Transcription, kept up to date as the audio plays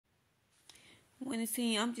When it's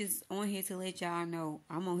saying, I'm just on here to let y'all know,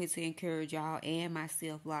 I'm on here to encourage y'all and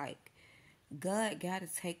myself. Like, God got to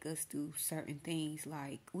take us through certain things.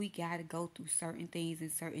 Like, we got to go through certain things in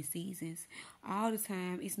certain seasons. All the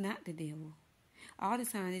time, it's not the devil. All the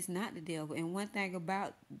time, it's not the devil. And one thing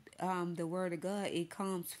about the word of God, it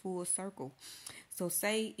comes full circle. So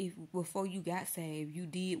say if before you got saved, you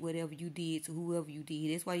did whatever you did to whoever you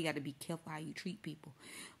did. That's why you got to be careful how you treat people.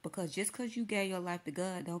 Because just because you gave your life to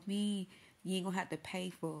God don't mean you ain't going to have to pay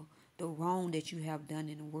for the wrong that you have done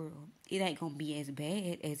in the world. It ain't going to be as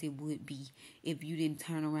bad as it would be if you didn't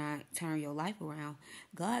turn your life around.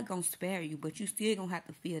 God going to spare you, but you still going to have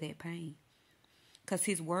to feel that pain. Because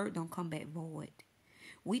his word don't come back void.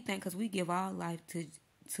 We think because we give our life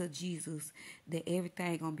to Jesus that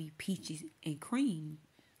everything gonna be peaches and cream.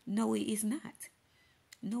 No, it is not.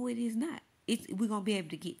 No, it is not. We're gonna be able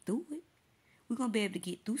to get through it. We're gonna be able to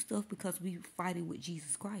get through stuff because we fighting with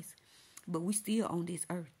Jesus Christ. But we still on this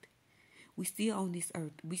earth. We still on this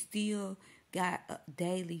earth. We still got a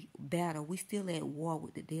daily battle. We still at war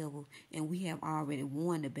with the devil, and we have already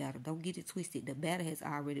won the battle. Don't get it twisted. The battle has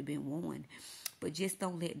already been won. But just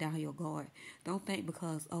don't let down your guard. Don't think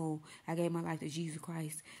because, oh, I gave my life to Jesus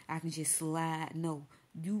Christ, I can just slide. No.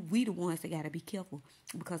 We the ones that got to be careful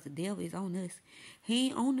because the devil is on us. He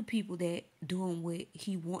ain't on the people that doing what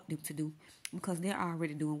he want them to do because they're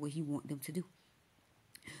already doing what he want them to do.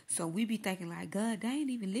 So we be thinking like, God, they ain't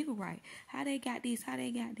even living right. How they got this? How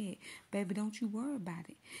they got that? Baby, don't you worry about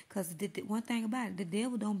it. Because the one thing about it, the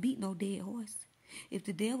devil don't beat no dead horse. If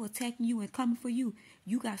the devil attacking you and coming for you,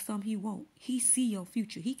 you got something he won't. He see your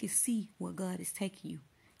future. He can see where God is taking you.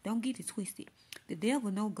 Don't get it twisted. The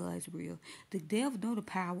devil know God's real. The devil know the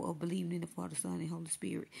power of believing in the Father, Son, and Holy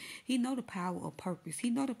Spirit. He know the power of purpose. He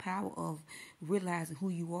know the power of realizing who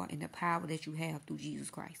you are and the power that you have through Jesus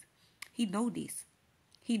Christ. He know this.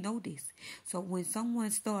 He know this. So when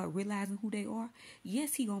someone start realizing who they are,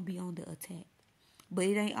 yes, he gonna be on the attack. But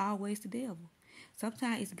it ain't always the devil.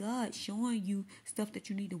 Sometimes it's God showing you stuff that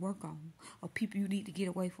you need to work on or people you need to get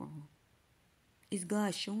away from. It's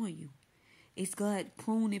God showing you. It's God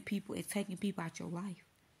pruning people and taking people out your life.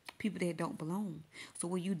 People that don't belong. So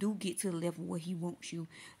when you do get to the level where he wants you,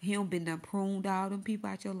 he don't been done pruned all them people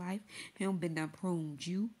out your life. He don't been done pruned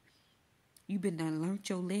you. You been done learned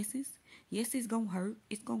your lessons. Yes, it's going to hurt.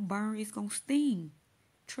 It's going to burn. It's going to sting.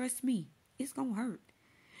 Trust me. It's going to hurt.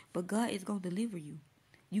 But God is going to deliver you.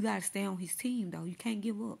 You got to stay on his team, though. You can't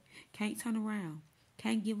give up. Can't turn around.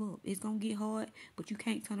 Can't give up. It's going to get hard, but you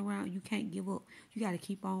can't turn around. You can't give up. You got to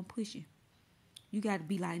keep on pushing. You got to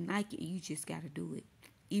be like Nike, and you just got to do it,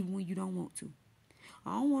 even when you don't want to.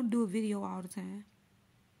 I don't want to do a video all the time,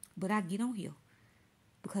 but I get on here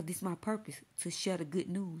because this is my purpose, to share the good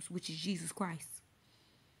news, which is Jesus Christ.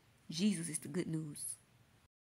 Jesus is the good news.